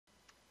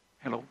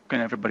Hello, can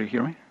everybody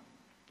hear me?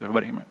 Does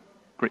everybody hear me?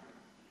 Great.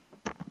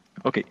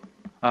 Okay.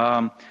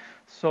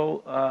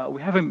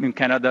 We have in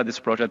Canada this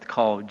project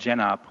called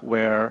GenAP,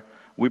 where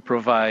we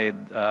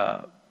provide,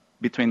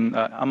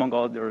 among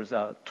others,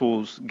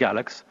 tools,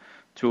 Galaxy,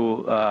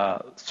 to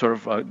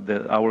serve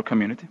our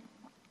community.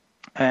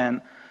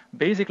 And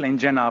basically in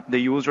GenAP, the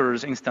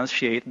users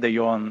instantiate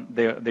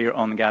their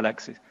own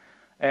Galaxy.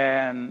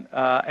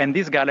 And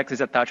this Galaxy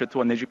is attached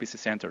to an HPC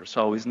center,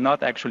 so it's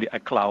not actually a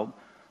cloud,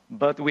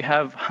 but we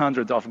have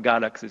hundreds of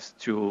Galaxies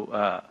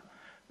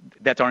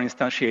that are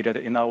instantiated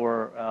in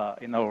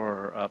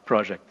our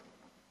project.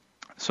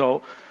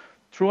 So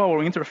through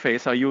our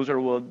interface, a user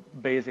would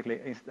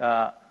basically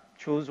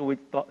choose which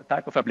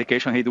type of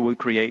application he would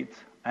create,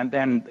 and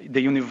then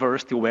the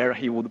university where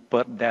he would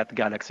put that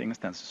Galaxy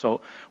instance.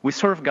 So we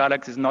serve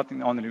Galaxies not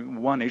in only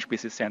one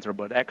HPC center,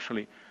 but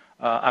actually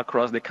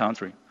across the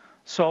country.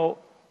 So,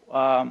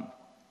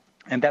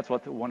 and that's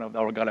what one of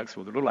our Galaxies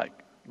would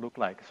look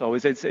like. So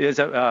it's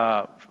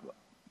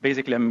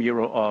basically a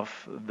mirror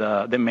of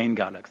the main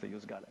Galaxy, the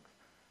use Galaxy.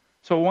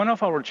 So one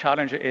of our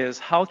challenges is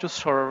how to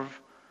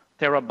serve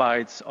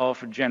terabytes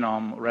of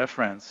genome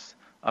reference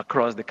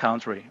across the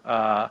country,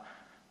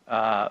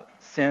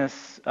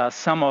 since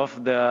some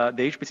of the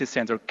HPC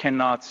center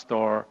cannot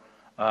store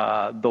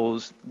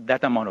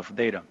that amount of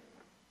data.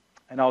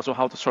 And also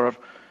how to serve,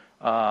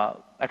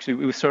 actually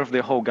we serve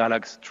the whole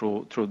Galaxy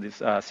through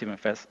this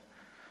CVMFS.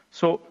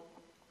 So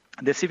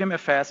the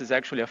CVMFS is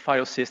actually a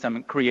file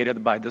system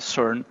created by the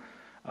Cern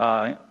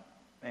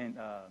in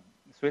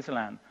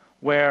Switzerland,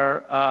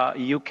 where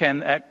you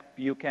can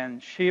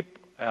ship,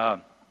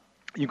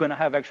 you're going to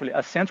have actually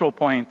a central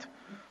point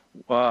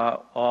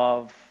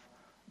of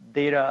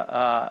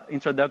data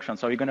introduction.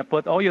 So you're going to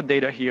put all your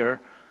data here,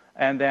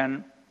 and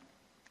then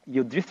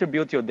you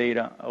distribute your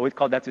data. We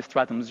call that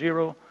stratum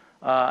 0.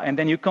 And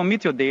then you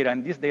commit your data,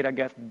 and this data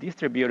gets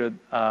distributed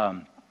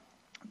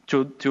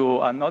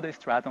to another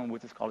stratum,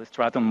 which is called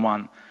stratum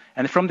 1.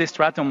 And from the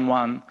stratum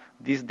 1,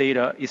 this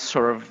data is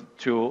served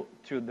to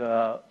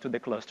the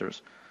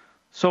clusters.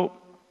 So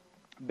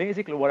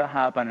basically what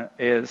happened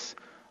is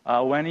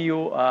when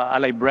a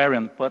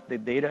librarian put the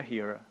data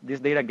here, this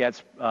data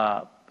gets,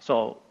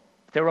 so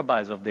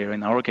terabytes of data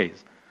in our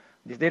case.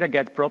 This data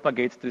gets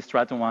propagated to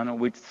stratum 1,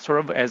 which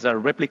serves as a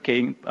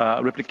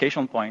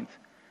replication point.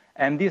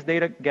 And this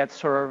data gets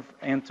served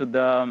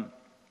into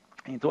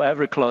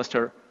every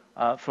cluster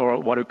for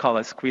what we call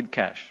a squid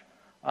cache.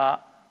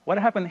 What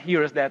happened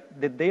here is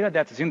that the data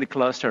that is in the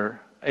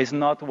cluster is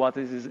not what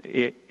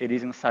it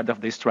is inside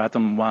of the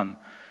stratum 1.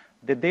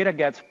 The data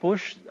gets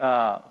pushed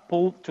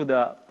to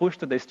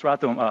the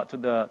stratum to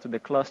the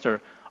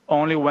cluster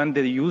only when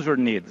the user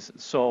needs.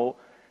 So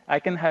I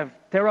can have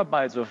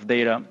terabytes of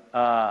data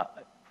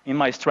in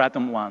my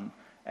stratum 1,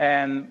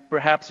 and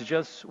perhaps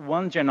just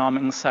one genome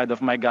inside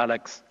of my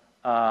Galaxy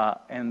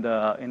in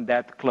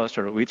that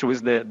cluster, which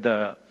was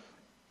the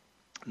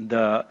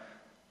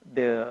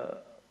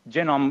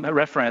genome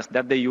reference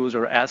that the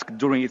user asked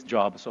during its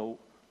job. So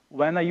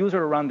when a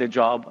user runs the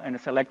job and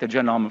select a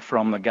genome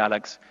from the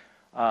Galaxy,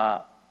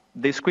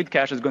 the squid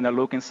cache is going to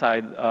look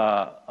inside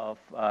of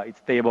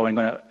its table and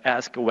going to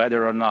ask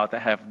whether or not I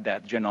have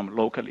that genome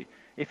locally.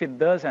 If it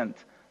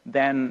doesn't,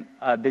 then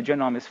the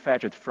genome is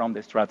fetched from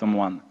the stratum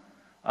 1.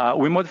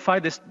 We modify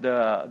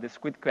the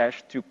squid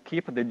cache to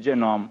keep the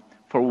genome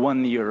for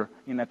 1 year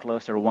in a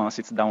cluster once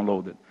it's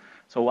downloaded.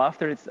 So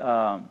after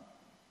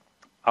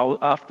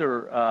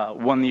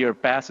 1 year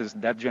passes,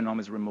 that genome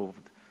is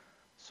removed.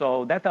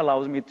 So that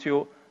allows me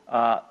to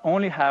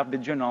only have the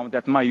genome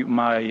that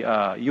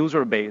my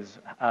user base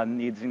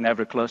needs in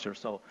every cluster.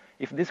 So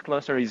if this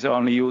cluster is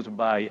only used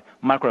by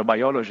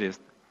microbiologists,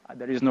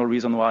 there is no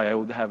reason why I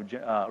would have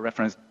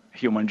reference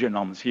human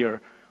genomes here,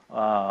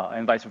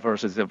 and vice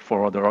versa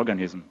for other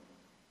organisms.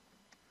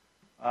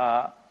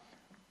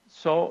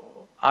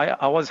 So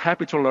I was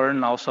happy to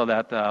learn also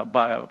that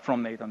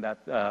from Nathan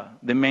that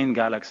the main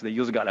Galaxy, the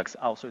use Galaxy,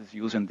 also is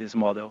using this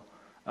model,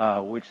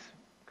 which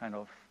kind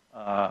of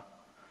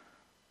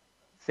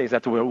says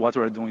that what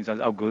we're doing is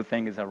a good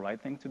thing, is a right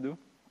thing to do.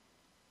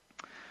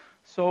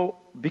 So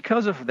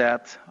because of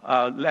that,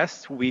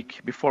 last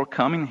week before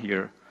coming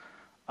here,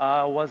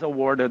 I was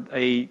awarded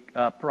a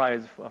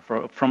prize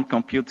from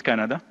Compute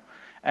Canada.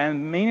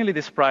 And mainly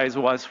this prize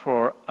was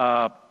for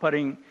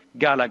putting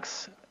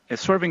Galaxy,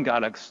 serving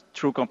Galaxy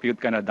through Compute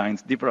Canada in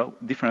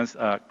different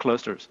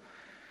clusters.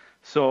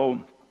 So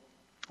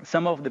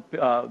some of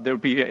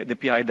the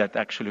PI that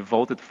actually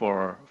voted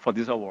for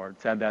this award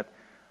said that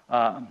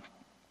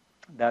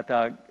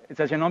it's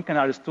a genome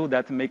canary tool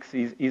that makes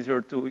it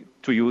easier to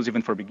use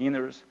even for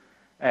beginners,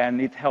 and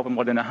it helped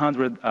more than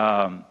 100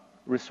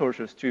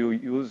 researchers to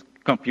use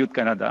Compute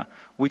Canada,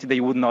 which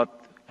they would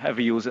not have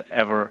used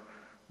ever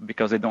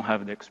because they don't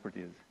have the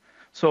expertise.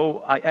 So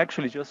I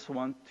actually just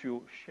want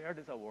to share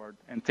this award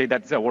and say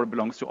that this award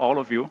belongs to all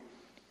of you,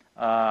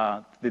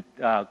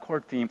 the core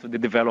team, to the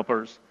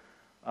developers,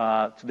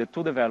 to the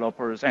two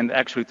developers, and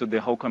actually to the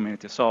whole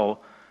community. So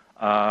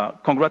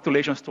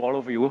congratulations to all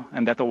of you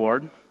and that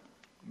award.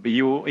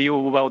 You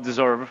well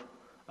deserve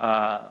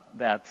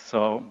that.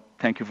 So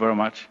thank you very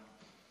much.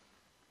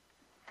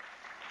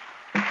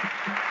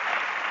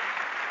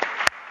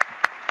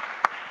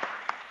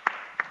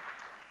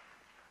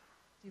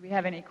 Do we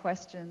have any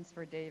questions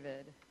for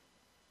David?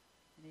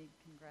 Any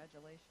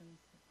congratulations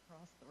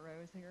across the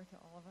rows here to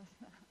all of us,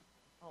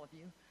 all of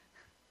you.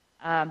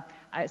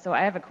 So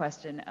I have a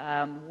question.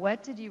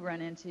 What did you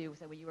run into?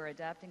 So when you were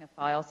adapting a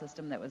file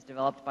system that was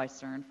developed by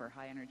CERN for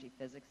high energy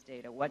physics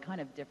data, what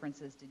kind of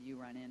differences did you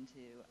run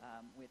into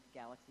with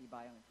Galaxy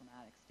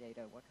Bioinformatics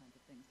data? What kinds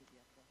of things did you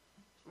have to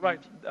change?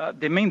 Right.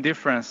 The main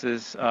difference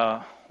is,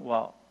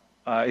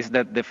 is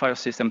that the file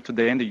system to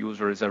the end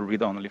user is a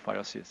read-only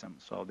file system.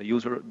 So the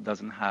user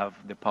doesn't have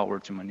the power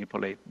to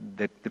manipulate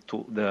the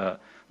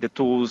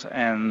tools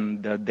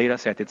and the data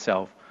set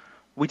itself,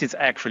 which is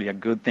actually a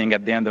good thing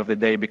at the end of the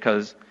day,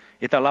 because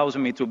it allows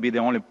me to be the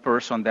only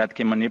person that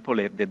can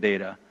manipulate the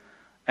data,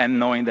 and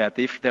knowing that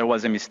if there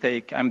was a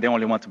mistake, I'm the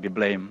only one to be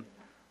blamed.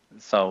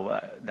 So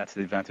that's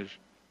the advantage.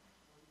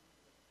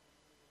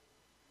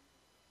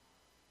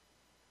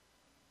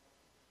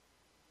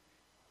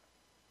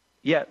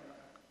 Yeah,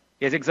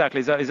 yes,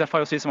 exactly. It's a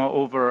file system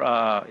over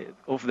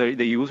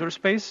the user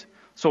space.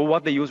 So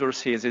what the user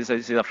sees is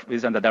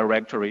in the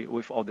directory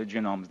with all the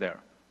genomes there.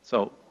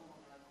 So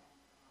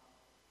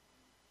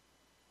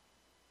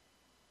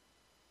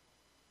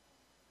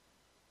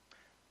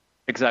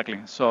exactly.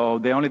 So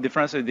the only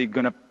difference is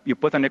you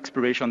put an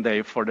expiration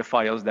date for the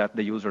files that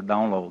the user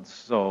downloads.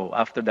 So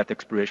after that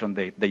expiration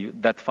date,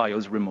 that file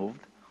is removed.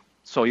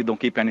 So you don't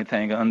keep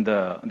anything on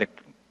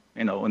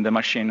the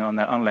machine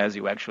unless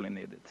you actually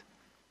need it.